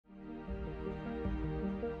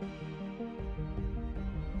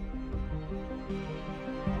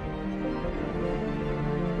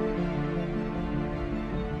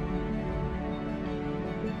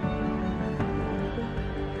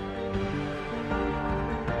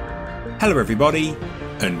Hello everybody,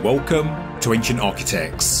 and welcome to Ancient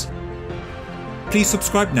Architects. Please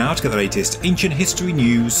subscribe now to get the latest ancient history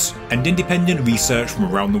news and independent research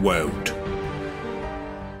from around the world.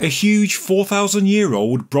 A huge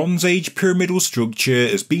 4,000-year-old Bronze Age pyramidal structure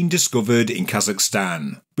has been discovered in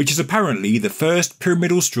Kazakhstan, which is apparently the first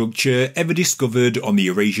pyramidal structure ever discovered on the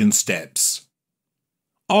Eurasian steppes.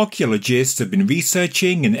 Archaeologists have been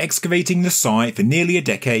researching and excavating the site for nearly a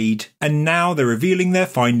decade, and now they're revealing their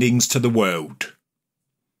findings to the world.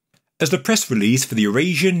 As the press release for the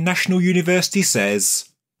Eurasian National University says,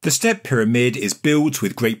 the step pyramid is built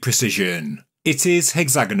with great precision. It is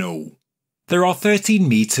hexagonal. There are 13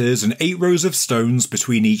 metres and 8 rows of stones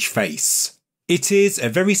between each face. It is a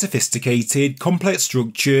very sophisticated, complex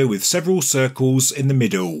structure with several circles in the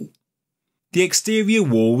middle. The exterior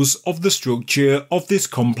walls of the structure of this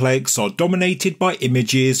complex are dominated by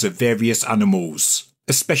images of various animals,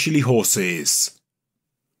 especially horses.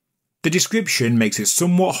 The description makes it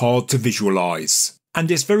somewhat hard to visualise,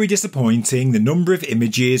 and it's very disappointing the number of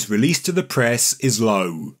images released to the press is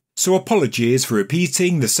low, so apologies for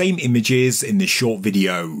repeating the same images in this short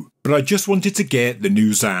video, but I just wanted to get the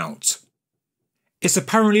news out. It's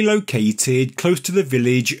apparently located close to the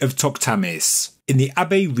village of Tokhtamis, in the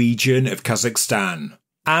Abay region of Kazakhstan,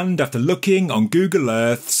 and after looking on Google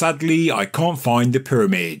Earth, sadly I can't find the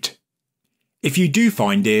pyramid. If you do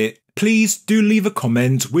find it, please do leave a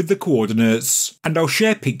comment with the coordinates and I'll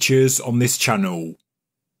share pictures on this channel.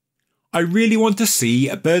 I really want to see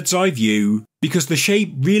a bird's eye view because the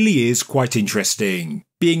shape really is quite interesting,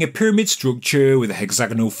 being a pyramid structure with a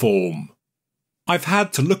hexagonal form. I've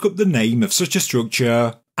had to look up the name of such a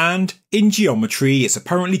structure, and in geometry it's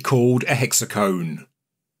apparently called a hexagon.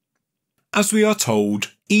 As we are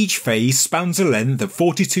told, each face spans a length of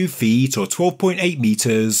 42 feet or 12.8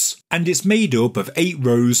 metres, and it's made up of 8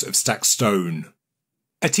 rows of stacked stone.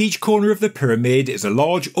 At each corner of the pyramid is a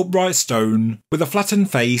large upright stone with a flattened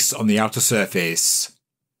face on the outer surface.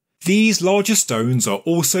 These larger stones are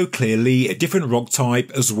also clearly a different rock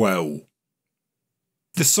type as well.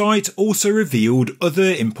 The site also revealed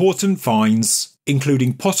other important finds,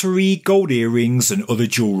 including pottery, gold earrings and other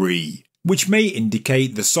jewellery, which may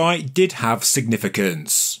indicate the site did have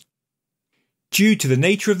significance. Due to the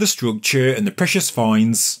nature of the structure and the precious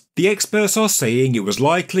finds, the experts are saying it was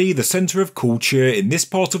likely the centre of culture in this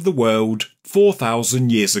part of the world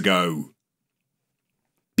 4,000 years ago.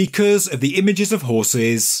 Because of the images of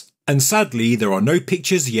horses, and sadly there are no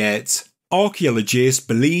pictures yet, archaeologists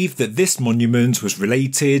believe that this monument was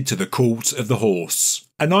related to the cult of the horse,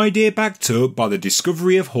 an idea backed up by the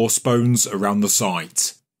discovery of horse bones around the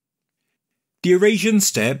site. The Eurasian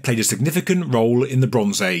steppe played a significant role in the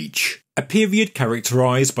Bronze Age, a period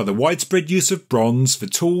characterised by the widespread use of bronze for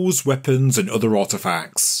tools, weapons and other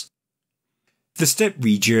artefacts. The steppe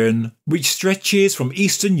region, which stretches from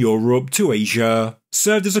Eastern Europe to Asia,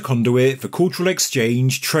 served as a conduit for cultural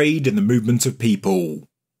exchange, trade and the movement of people.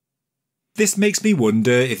 This makes me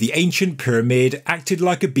wonder if the ancient pyramid acted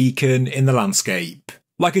like a beacon in the landscape,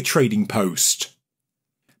 like a trading post.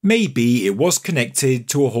 Maybe it was connected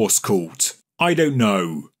to a horse cult, I don't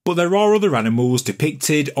know, but there are other animals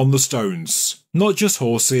depicted on the stones, not just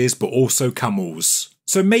horses but also camels,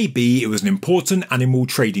 so maybe it was an important animal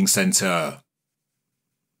trading centre.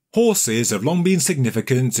 Horses have long been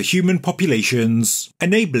significant to human populations,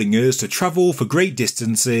 enabling us to travel for great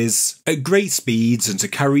distances, at great speeds and to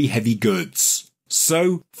carry heavy goods.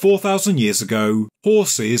 So, 4,000 years ago,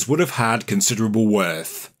 horses would have had considerable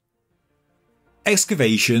worth.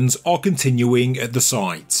 Excavations are continuing at the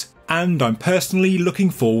site, and I'm personally looking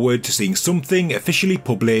forward to seeing something officially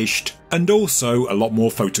published and also a lot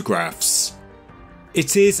more photographs.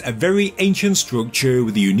 It is a very ancient structure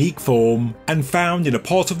with a unique form and found in a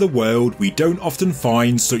part of the world we don't often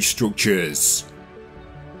find such structures.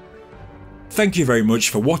 Thank you very much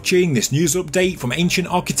for watching this news update from Ancient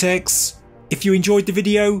Architects. If you enjoyed the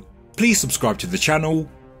video, please subscribe to the channel,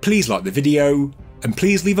 please like the video, and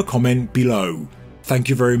please leave a comment below. Thank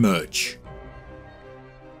you very much.